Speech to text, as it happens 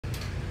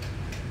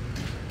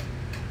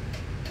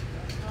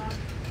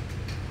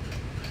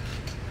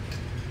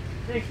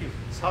Thank you.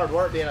 It's hard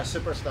work being a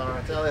superstar,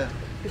 I tell you.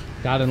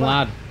 Dad and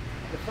lad.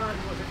 The fan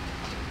was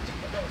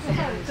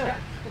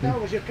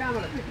that was your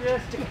camera.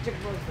 Yes. Tick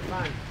was the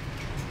fan.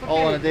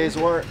 All in a day's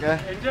work,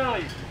 yeah.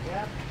 Enjoy.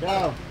 Yeah.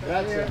 Ciao.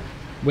 Grazie.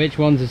 Which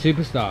one's a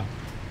superstar?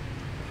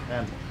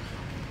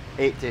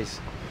 80s.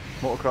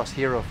 Motocross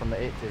hero from the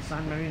 80s.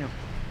 San Marino.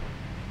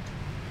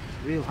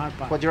 Real hard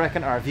pack. What do you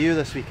reckon of our view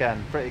this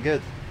weekend? Pretty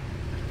good.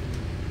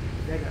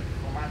 They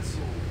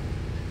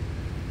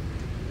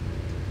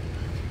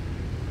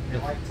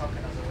like tucking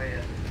us away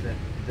at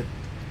the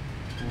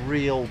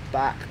real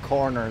back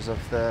corners of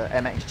the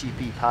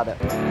MXGP paddock.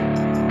 The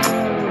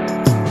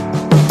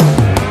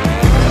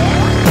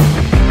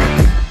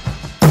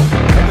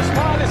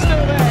smile is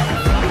still there.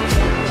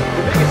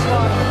 The biggest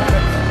smile on the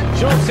paddock.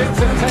 Sean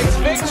Simpson takes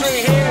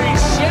victory here.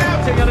 He's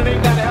shouting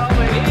underneath that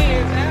helmet. He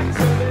is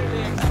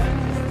absolutely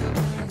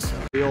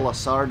excited. Viola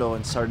Sardo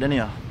in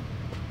Sardinia.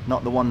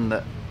 Not the one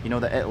that, you know,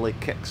 that Italy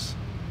kicks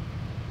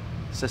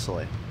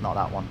Sicily. Not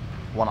that one.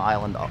 One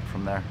island up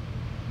from there.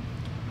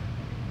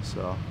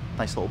 So,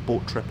 nice little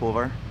boat trip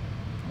over.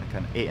 Like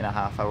an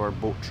 8.5 hour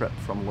boat trip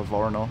from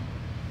Livorno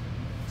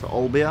to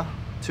Olbia.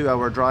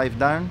 2-hour drive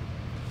down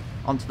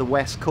onto the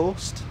west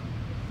coast.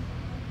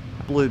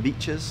 Blue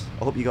beaches.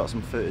 I hope you got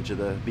some footage of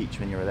the beach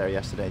when you were there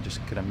yesterday.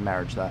 Just could have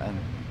merged that in.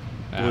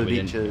 Blue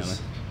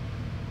beaches.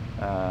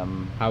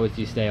 How was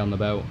your stay on the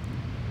boat?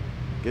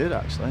 Good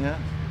actually, yeah.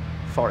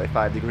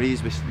 45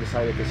 degrees. We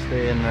decided to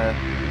stay in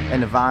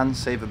the van,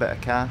 save a bit of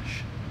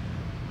cash.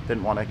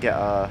 Didn't want to get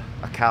a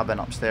cabin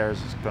upstairs.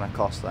 It's going to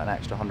cost an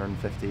extra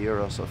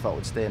 €150, so I thought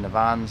we'd stay in the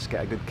vans,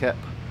 get a good kip.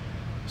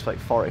 It's like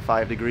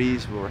 45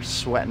 degrees. We were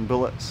sweating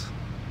bullets.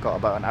 Got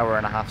about an hour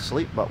and a half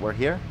sleep, but we're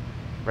here,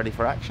 ready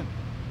for action.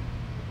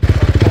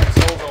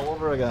 Consoles all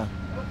over again.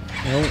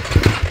 You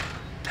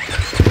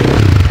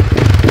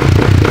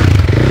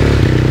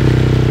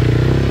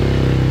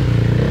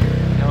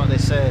know what they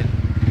say?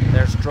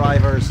 There's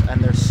drivers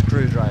and there's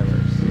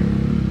screwdrivers.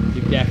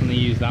 You've definitely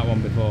used that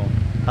one before.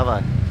 Have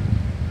I?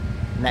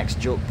 Next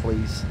joke,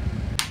 please.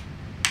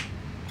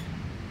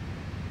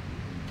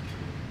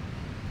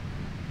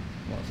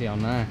 What's he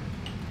on there?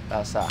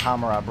 That's that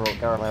hammer I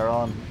broke earlier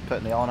on,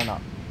 putting the awning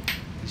up.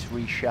 He's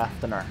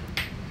reshafting her.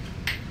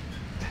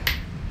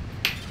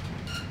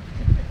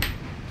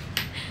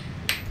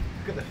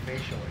 Look at the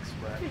facial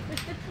expression.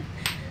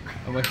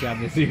 I wish you had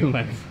the zoom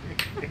lens.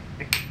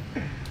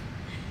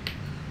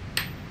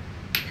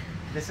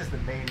 This is the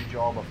main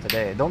job of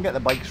today. Don't get the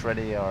bikes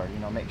ready, or you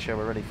know, make sure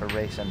we're ready for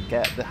racing.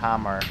 Get the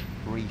hammer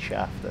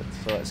reshafted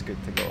so it's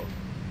good to go.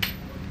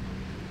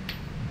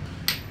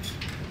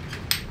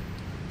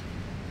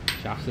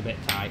 Shaft's a bit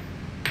tight.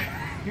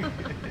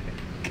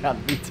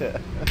 Can't beat it.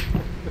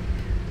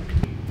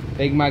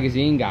 Big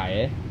magazine guy,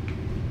 eh?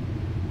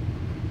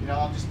 You know,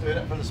 I'm just doing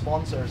it for the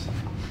sponsors.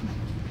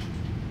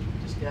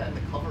 Just getting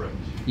the coverage.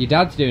 Your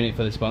dad's doing it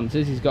for the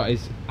sponsors. He's got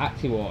his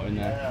ActiWater in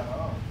there. Yeah, I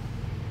know.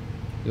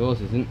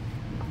 Yours isn't.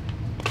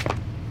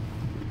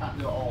 Can't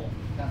do it all.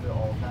 Can't do it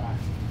all, can I?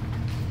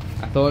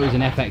 I thought it was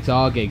an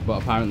FXR gig,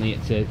 but apparently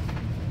it's a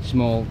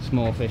small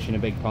fish in a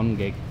big pond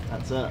gig.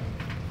 That's it.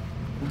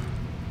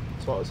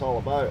 That's what it's all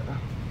about.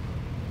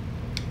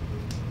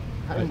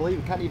 I can't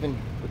believe we can't even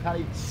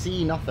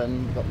see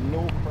nothing. We've got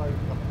no crowd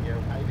up here.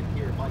 We can't even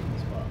hear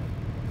bikes, but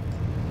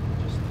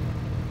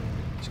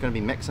just going to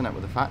be mixing it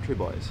with the factory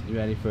boys. You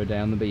ready for a day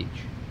on the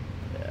beach?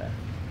 Yeah.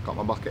 Got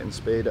my bucket and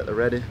spade at the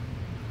ready.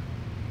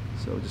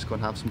 So we're just going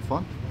to have some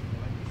fun.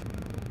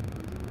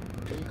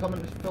 Are you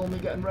coming to film me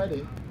getting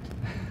ready?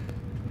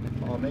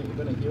 Oh mate, you're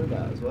going to hear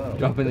that as well.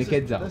 Dropping the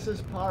kids off. This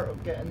is part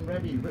of getting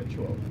ready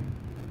ritual.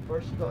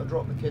 First you've got to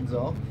drop the kids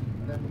off,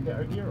 and then we get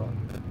our gear on.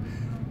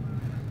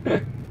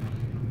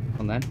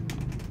 On then.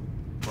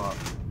 But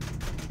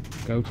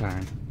Go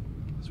time.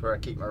 that's where I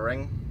keep my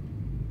ring.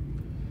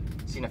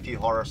 Seen a few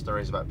horror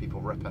stories about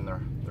people ripping their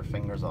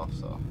fingers off,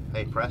 so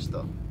hey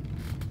presto,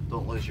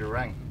 don't lose your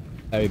ring.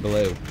 Very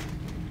blue.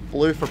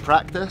 Blue for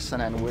practice,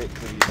 and then wait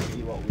till you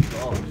see what we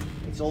got.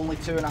 It's only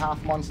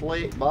 2.5 months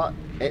late, but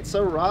it's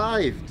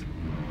arrived.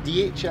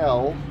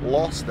 DHL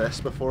lost this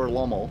before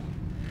Lommel.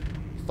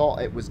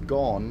 Thought it was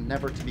gone,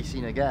 never to be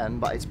seen again,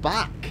 but it's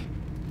back.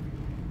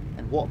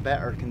 And what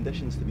better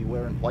conditions to be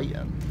wearing white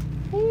in?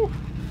 Woo.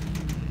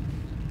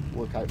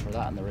 Look out for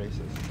that in the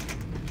races.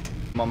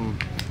 Mum,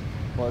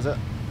 what is it?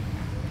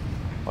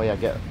 Oh yeah,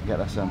 get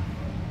this in.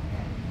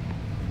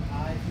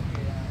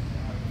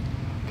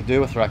 Could do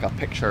with like a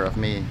picture of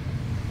me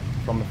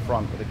from the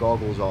front with the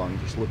goggles on,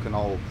 just looking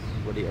all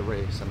ready to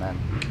race, and then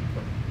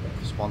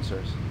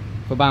sponsors.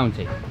 For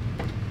bounty?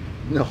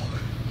 No.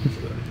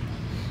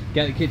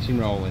 Get the kitchen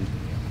rolling.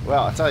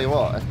 Well, I tell you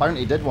what, if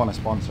Bounty did want to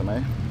sponsor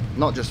me,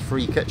 not just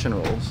free kitchen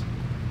rolls,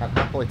 I'd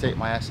happily take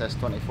my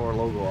SS24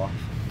 logo off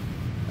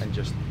and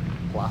just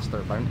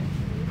plaster Bounty.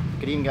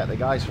 Could even get the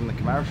guys from the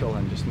commercial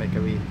and just make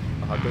a day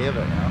of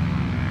it, you know?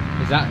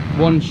 Is that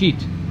one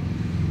sheet?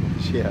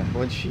 Yeah,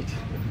 one sheet.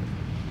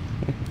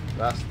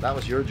 That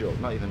was your joke,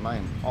 not even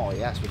mine. Oh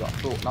yes, we got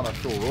another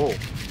full roll.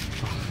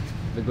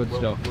 The good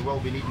stuff. We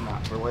will be needing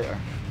that for later.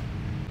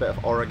 Bit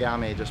of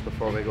origami just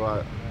before we go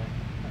out.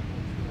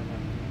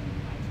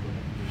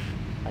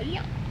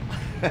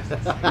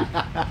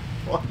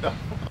 What the?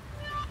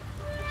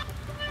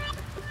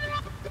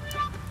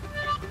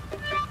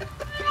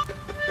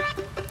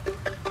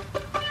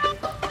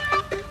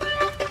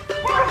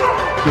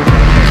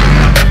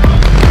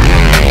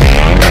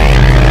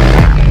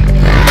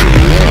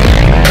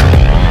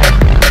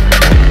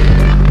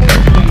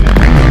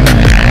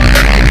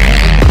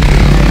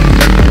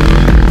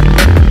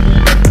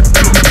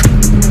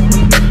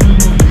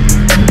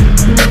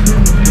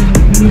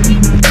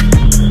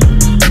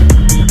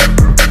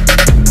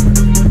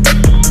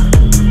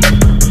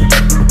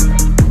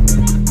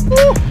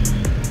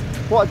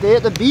 What a day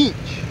at the beach.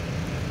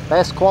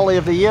 Best quality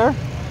of the year.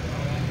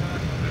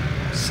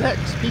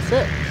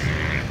 P6.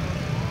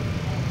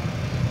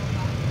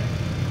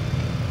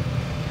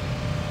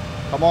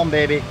 Come on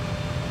baby.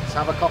 Let's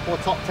have a couple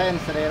of top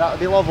 10s today, that would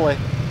be lovely.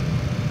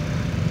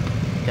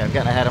 Okay, I'm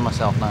getting ahead of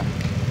myself now.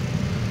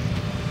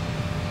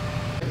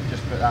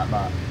 Just put that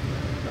back.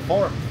 The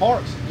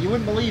forks, you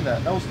wouldn't believe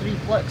it, those 3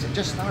 clicks, it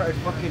just started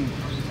fucking,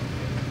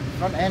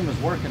 front end was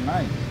working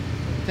nice.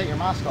 Take your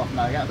mask off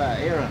now, get a bit of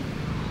air in.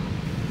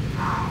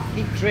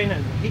 Heat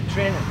training.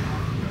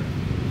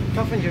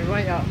 Toughens you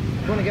right up.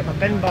 I'm going to get my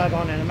bin bag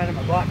on in a minute,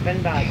 my black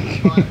bin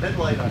bag. Bin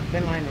liner.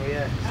 Bin liner,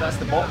 yeah. So that's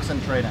the boxing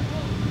training.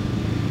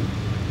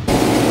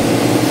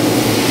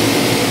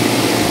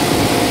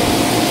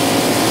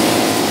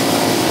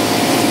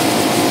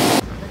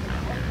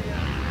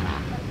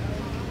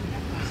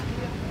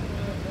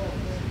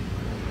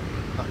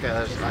 Okay,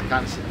 I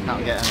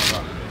can't get any of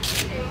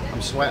that.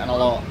 I'm sweating a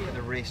lot.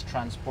 The race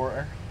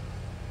transporter.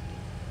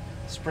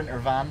 Sprinter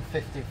van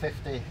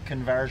 50/50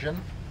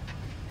 conversion.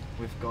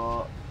 We've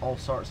got all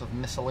sorts of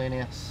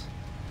miscellaneous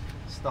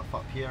stuff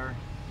up here.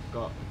 We've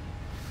got,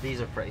 these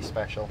are pretty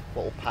special,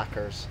 little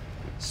packers,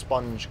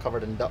 sponge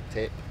covered in duct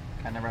tape.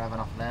 I never have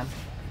enough of them.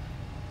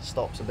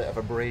 Stops a bit of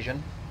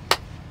abrasion.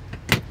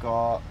 We've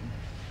got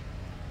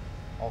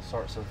all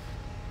sorts of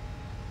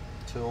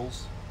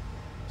tools,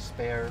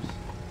 spares.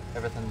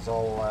 Everything's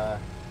all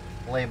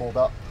labelled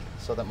up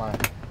so that my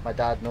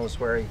dad knows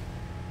where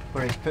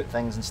he's put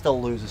things and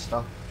still loses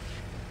stuff.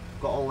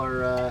 Got all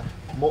our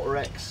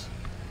Motorex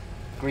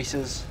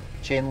greases,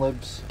 chain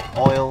lubes,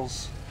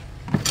 oils.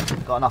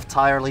 Got enough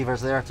tyre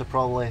levers there to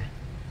probably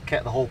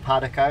kit the whole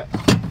paddock out.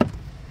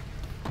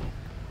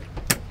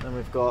 Then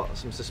we've got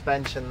some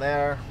suspension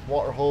there,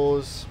 water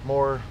hose,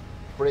 more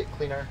brake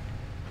cleaner.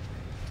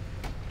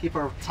 Keep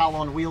our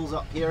Talon wheels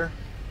up here.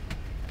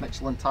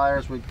 Michelin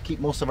tyres. We keep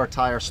most of our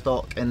tyre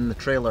stock in the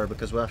trailer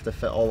because we have to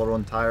fit all our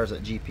own tyres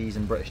at GPs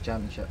and British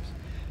Championships.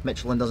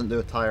 Michelin doesn't do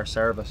a tyre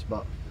service,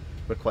 but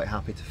we're quite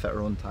happy to fit our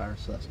own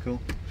tyres, so that's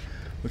cool.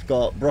 We've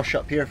got brush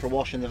up here for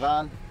washing the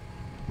van,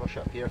 brush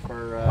up here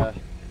for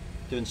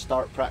doing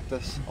start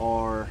practice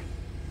or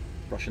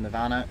brushing the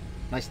van out.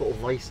 Nice little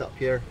vise up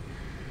here.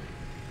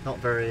 Not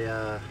very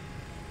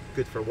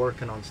good for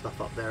working on stuff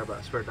up there, but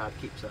that's where Dad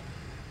keeps it.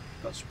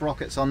 Got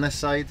sprockets on this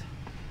side,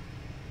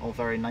 all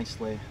very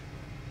nicely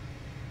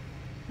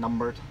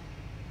numbered.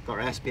 Got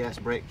our SBS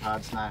brake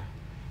pads now.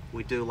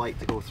 We do like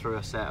to go through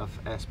a set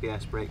of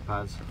SBS brake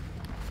pads.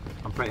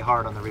 I'm pretty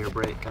hard on the rear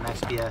brake, and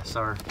SBS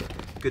are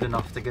good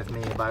enough to give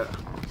me about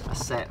a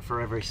set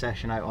for every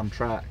session out on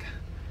track.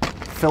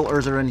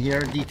 Filters are in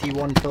here,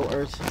 DT1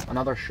 filters,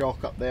 another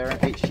shock up there,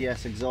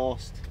 HGS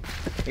exhaust,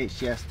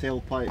 HGS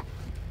tailpipe,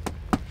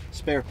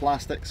 spare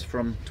plastics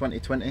from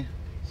 2020,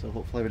 so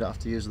hopefully we don't have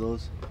to use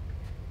those.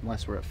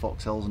 Unless we're at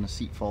Fox Hills and the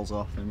seat falls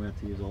off, then we have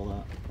to use all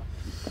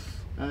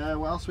that.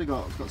 What else we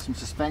got? We've got some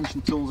suspension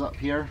tools up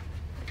here.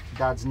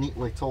 Dad's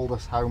neatly told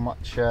us how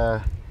much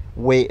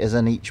weight is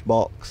in each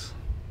box.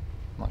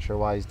 Not sure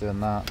why he's doing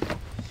that.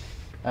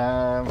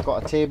 We've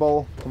got a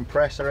table,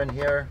 compressor in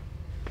here.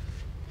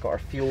 Got our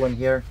fuel in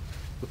here.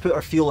 We put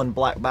our fuel in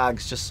black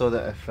bags just so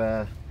that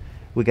if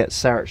we get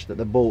searched at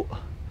the boat,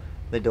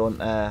 they don't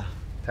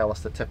tell us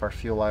to tip our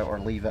fuel out or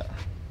leave it.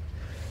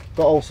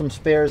 Got all some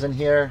spares in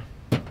here.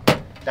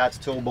 Dad's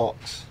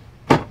toolbox.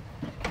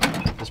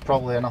 There's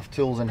probably enough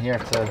tools in here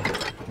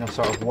to, you know,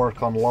 sort of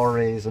work on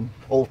lorries and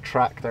old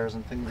tractors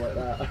and things like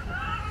that.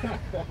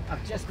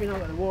 I've just been out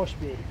at the wash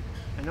bay,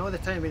 and all the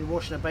time I've been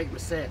washing a bike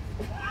with Seth.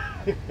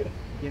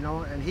 You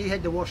know, and he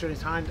had the washer in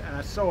his hand, and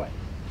I saw it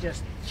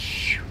just.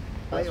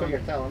 That's what you're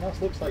telling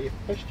us. Looks like you've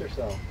pushed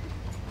yourself.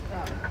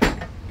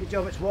 Good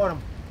job, it's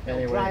warm.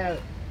 Anyway, It'll dry out.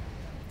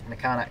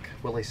 Mechanic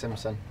Willie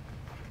Simpson,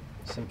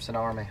 Simpson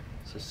Army.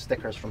 So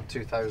stickers from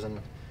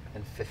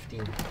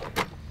 2015.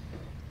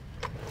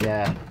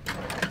 Yeah,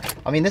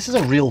 I mean, this is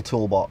a real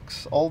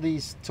toolbox. All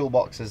these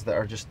toolboxes that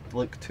are just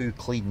look too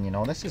clean, you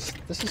know. This is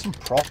some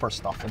proper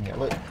stuff in here.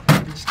 Look,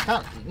 you just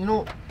can't, you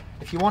know.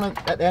 If you want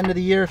to, at the end of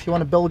the year, if you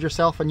want to build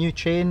yourself a new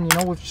chain, you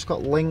know, we've just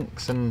got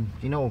links and,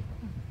 you know,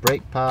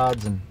 brake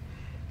pads, and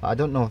I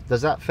don't know,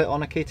 does that fit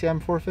on a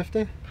KTM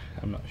 450?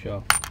 I'm not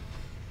sure.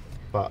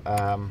 But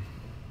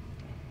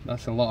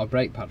that's a lot of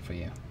brake pad for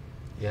you.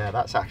 Yeah,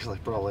 that's actually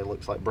probably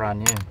looks like brand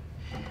new.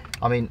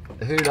 I mean,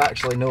 who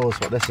actually knows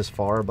what this is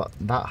for, but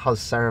that has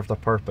served a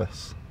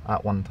purpose.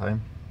 at one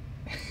time.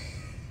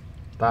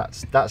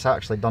 That's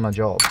actually done a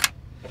job.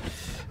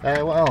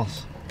 What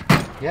else?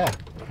 Yeah,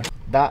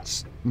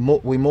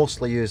 we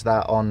mostly use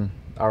that on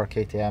our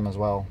KTM as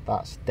well.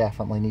 That's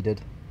definitely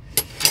needed.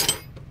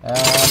 I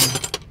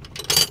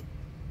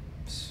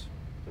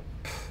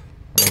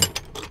mean,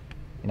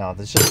 you know,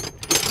 there's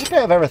a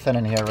bit of everything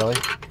in here, really.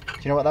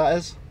 Do you know what that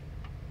is?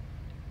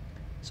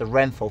 It's a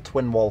Renthal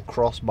twin wall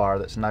crossbar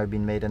that's now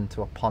been made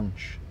into a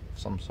punch of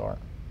some sort.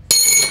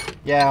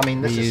 Yeah, I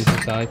mean, this is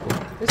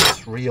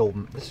real.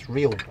 This is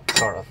real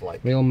sort of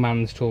like real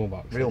man's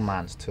toolbox. Real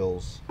man's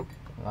tools.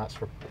 That's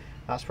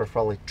for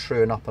probably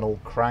truing up an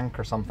old crank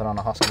or something on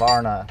a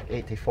Husqvarna,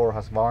 84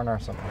 Husqvarna or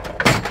something.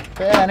 But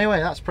yeah,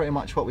 anyway, that's pretty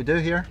much what we do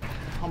here.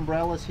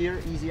 Umbrellas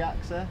here, easy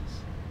access.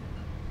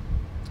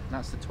 And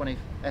that's the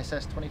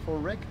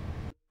SS24 rig.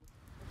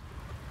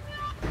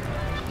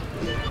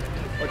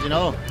 What do you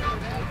know?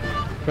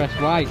 Press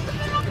white.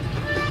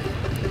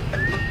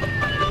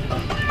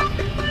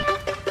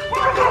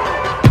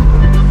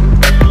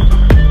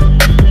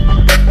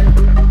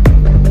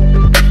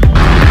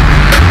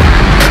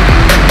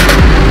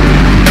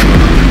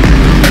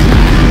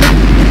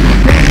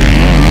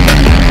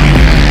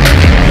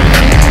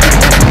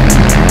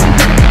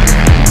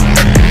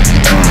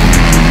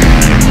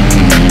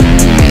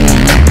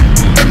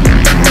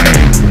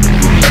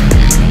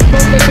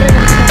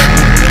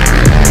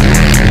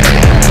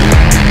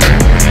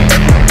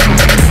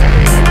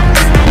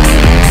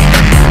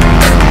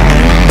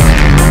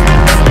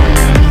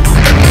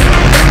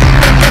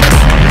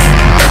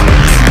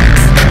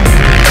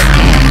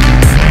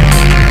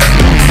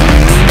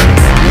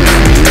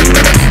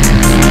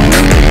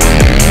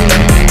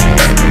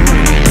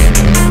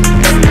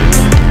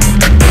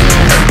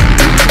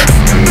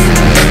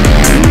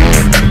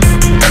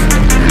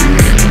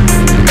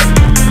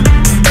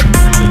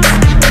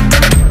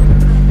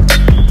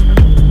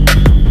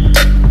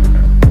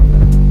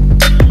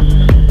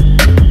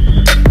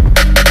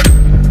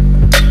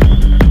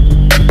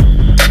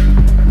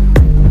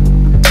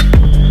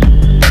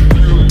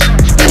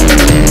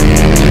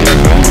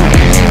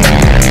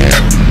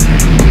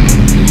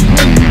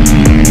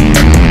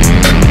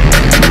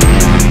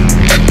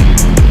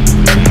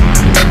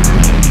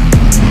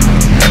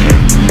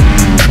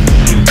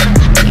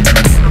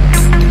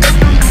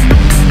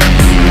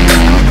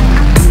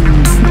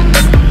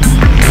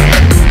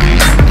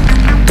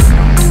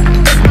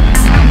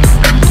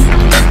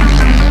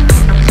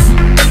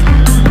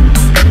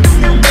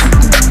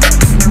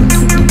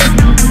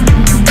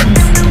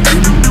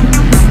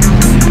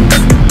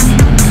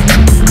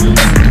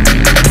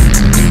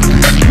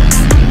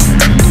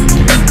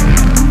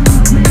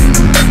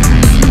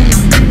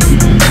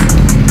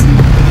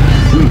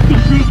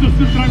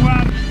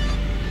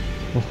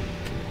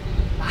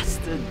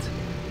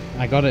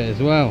 I got it as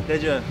well.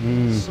 Did you?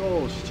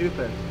 So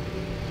stupid.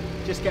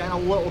 Just getting a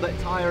little bit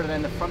tired and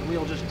then the front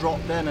wheel just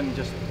dropped in and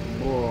just...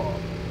 Whoa.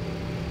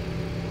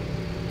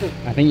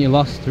 I think you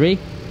lost 3.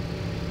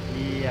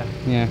 Yeah.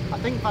 Yeah. I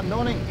think Van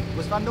Donink,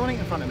 was Van Donink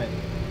in front of me?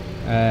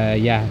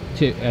 Yeah.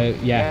 2, yeah.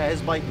 Yeah,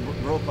 his bike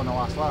broke on the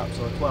last lap,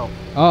 so 12.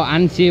 Oh,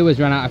 and Sears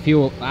ran out of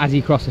fuel as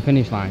he crossed the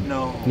finish line.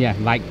 No. Yeah,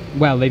 like,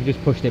 well, they've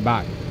just pushed it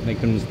back. They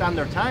couldn't...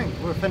 Standard tank.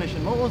 We were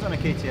finishing motos on a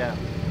KTM.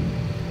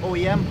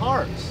 OEM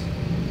parts.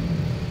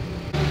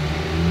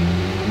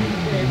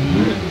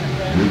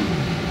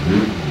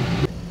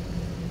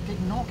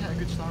 Did not get a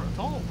good start at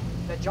all.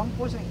 The jump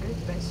wasn't good,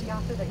 but see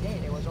after the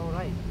gate it was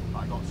alright.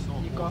 I got so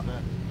close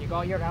there. You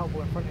got your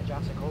elbow in front of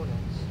Jassicona's.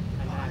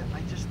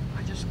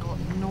 I just got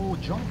no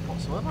jump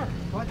whatsoever.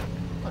 What?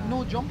 Got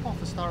no jump off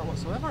the start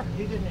whatsoever.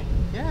 You didn't?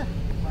 Yeah.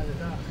 Why was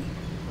that?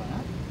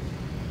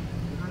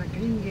 You're on a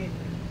green gate.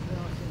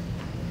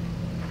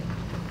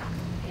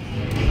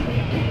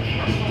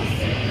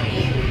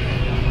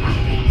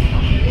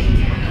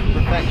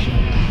 Perfection.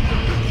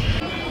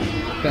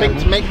 Pink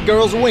to make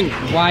girls wink.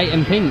 White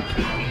and pink.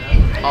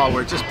 Oh,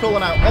 we're just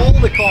pulling out all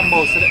the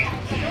combos today.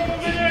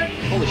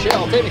 Holy shit,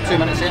 it'll take me 2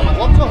 minutes to get my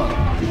gloves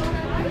on.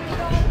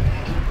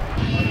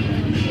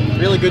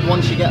 Really good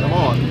once you get them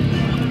on.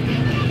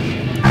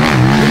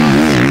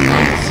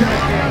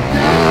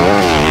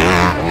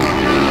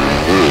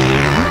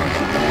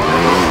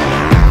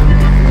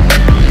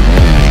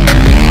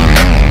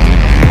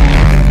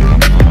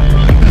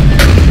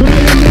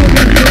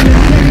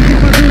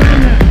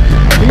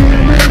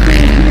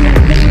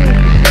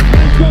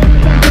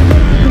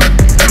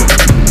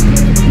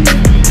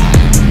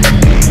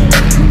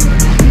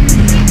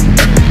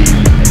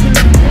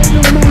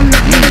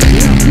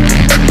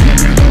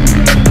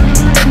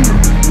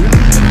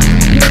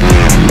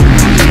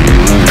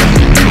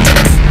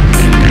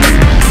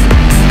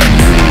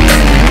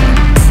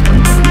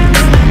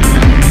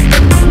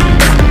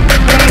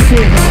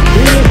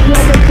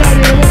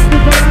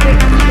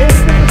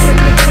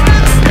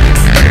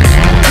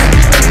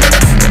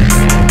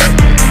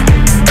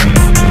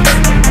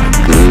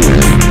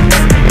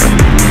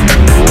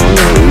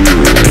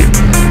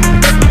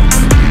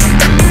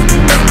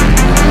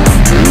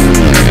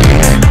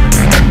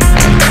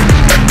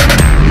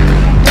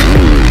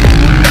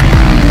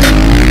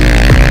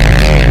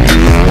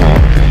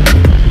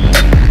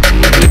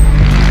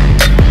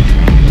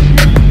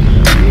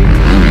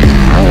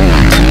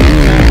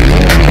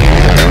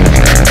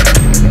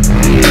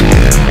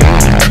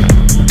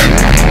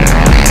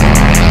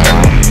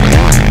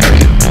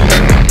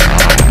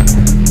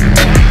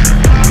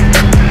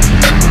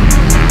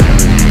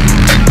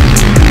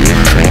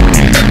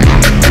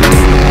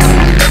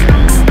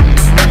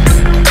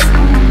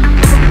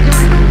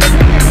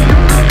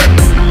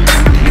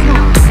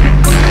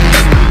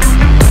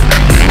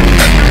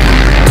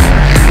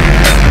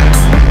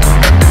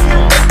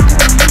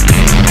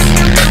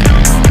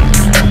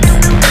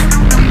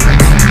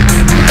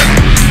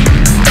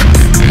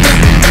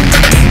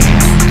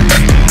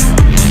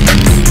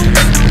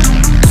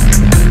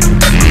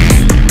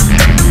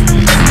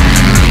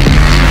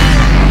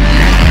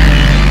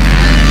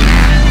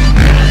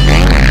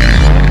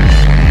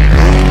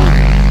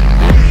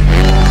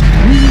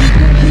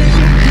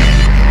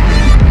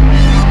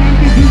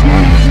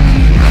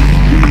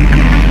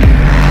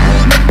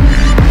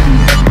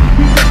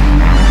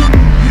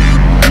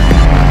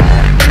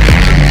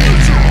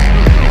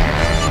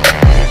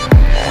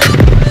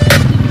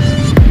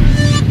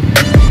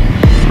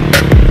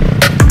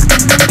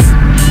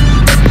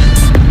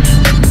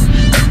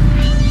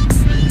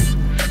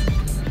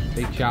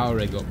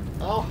 rig up.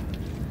 Oh!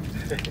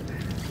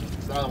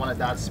 It's another one of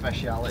Dad's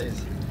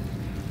specialities.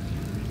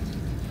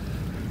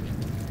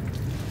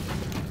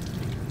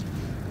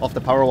 Off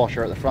the power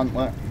washer at the front,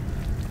 look.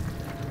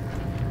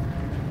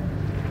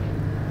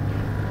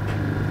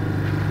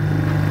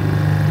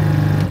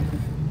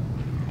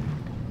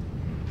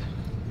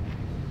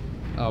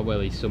 Oh, well,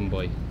 he's some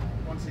boy.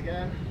 Once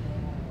again,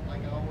 like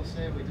I always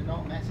say, we do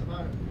not mess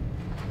about.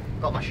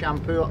 Got my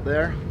shampoo up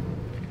there,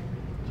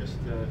 just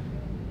to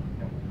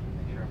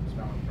make sure I'm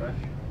smelling fresh.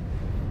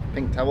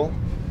 Pink towel.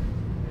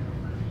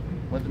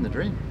 Living the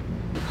dream.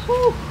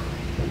 Whew.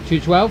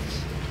 212s?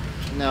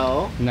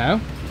 No. No?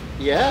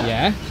 Yeah.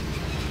 Yeah.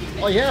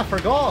 Oh yeah, I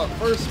forgot.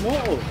 First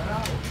moto.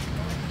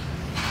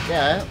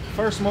 Yeah,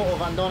 first moto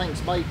Van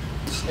Doning's bike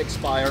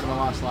expired on the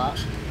last lap,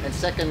 and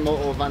second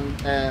moto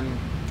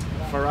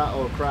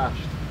Ferrato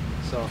crashed.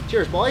 So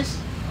cheers, boys.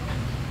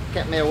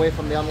 Kept me away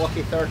from the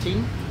unlucky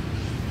 13.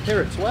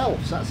 Here at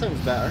 12, so that sounds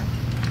better.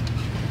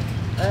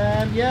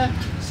 Yeah,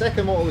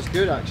 second moto was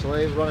good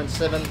actually. Running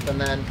 7th, and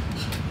then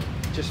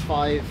just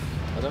 5.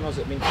 I don't know, has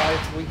it been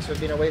 5 weeks we've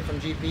been away from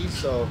GPs?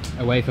 So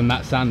Away from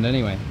that sand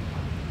anyway.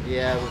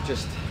 yeah, we've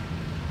just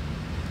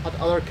had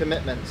other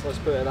commitments, let's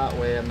put it that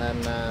way, and then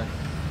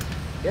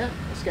yeah,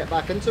 let's get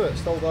back into it.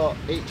 Still got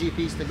 8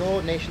 GPs to go,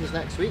 Nations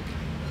next week.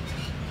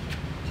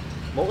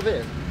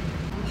 Motivated.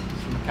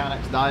 It's the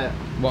mechanic's diet.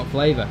 What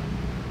flavour?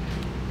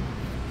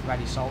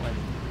 Ready salted.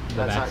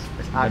 The best.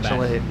 It's The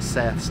actually best.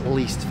 Seth's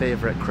least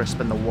favourite crisp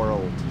in the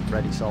world,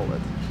 ready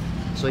salted.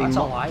 So That's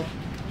a lie.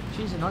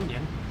 She's an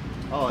onion.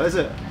 Oh, is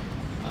it?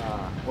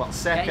 Well,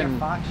 Get your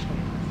facts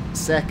straight.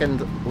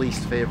 second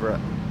least favourite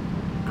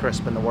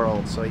crisp in the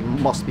world, so he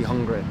must be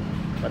hungry.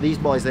 But these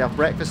boys, they have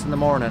breakfast in the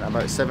morning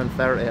about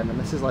 7:30, and then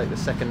this is like the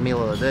second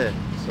meal of the day,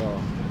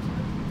 so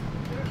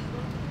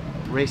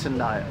racing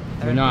diet.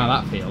 You know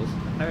how that feels.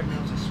 Third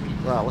meal's a sweet.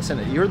 Well,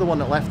 listen, you're the one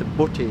that left the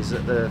butties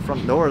at the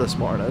front door this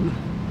morning.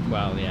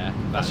 Well, yeah.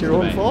 That's your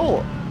own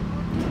fault.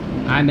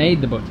 I made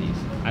the butties.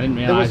 I didn't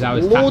There realise I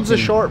was loads of tapped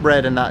in.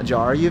 shortbread in that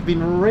jar. You've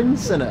been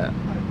rinsing it.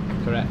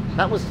 Correct.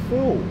 That was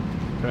full.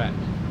 Correct.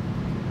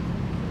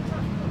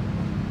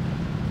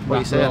 What are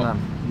you saying then?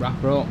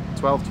 Wrap roll.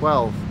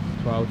 12-12.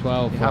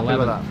 12-12 You for happy 11.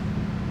 with that?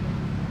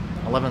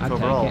 11th I'd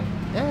overall. take it.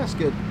 Yeah, that's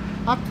good.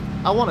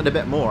 I wanted a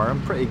bit more.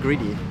 I'm pretty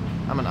greedy,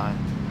 haven't I?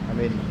 I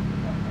mean,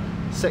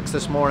 6th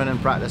this morning in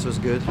practice was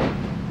good.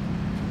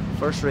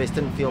 First race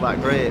didn't feel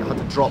that great. I had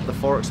to drop the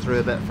forks through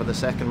a bit for the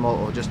second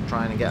moto, just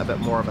trying to get a bit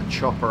more of a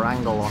chopper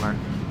angle on her.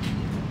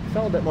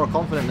 Felt a bit more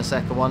confident in the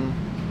second one.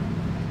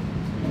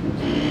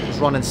 Was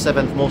running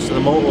 7th most of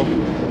the moto.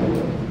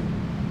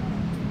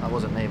 That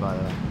wasn't me, by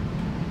the way.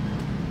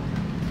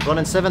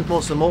 Running 7th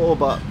most of the moto,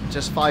 but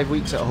just 5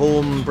 weeks at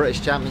home,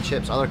 British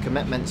Championships, other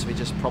commitments, we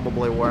just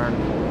probably weren't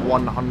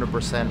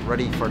 100%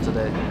 ready for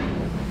today.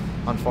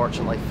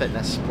 Unfortunately,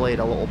 fitness played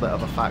a little bit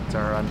of a factor,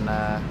 and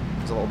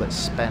was a little bit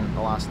spent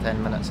the last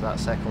 10 minutes of that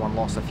second one,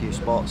 lost a few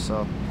spots.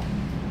 So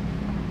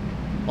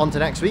on to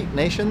next week,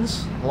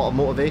 Nations. A lot of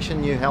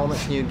motivation, new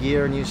helmets, new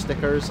gear, new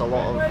stickers, a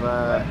lot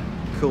of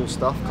cool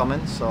stuff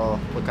coming, so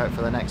look out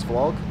for the next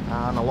vlog,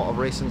 and a lot of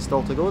racing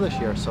still to go this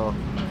year, so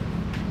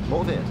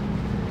motivated.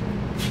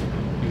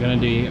 You're going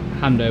to do your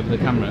hand over the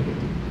camera.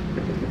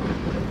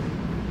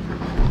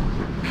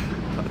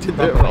 I didn't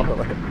do it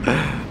properly.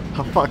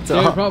 I fucked it Do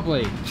it up.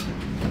 properly.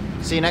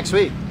 See you next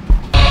week.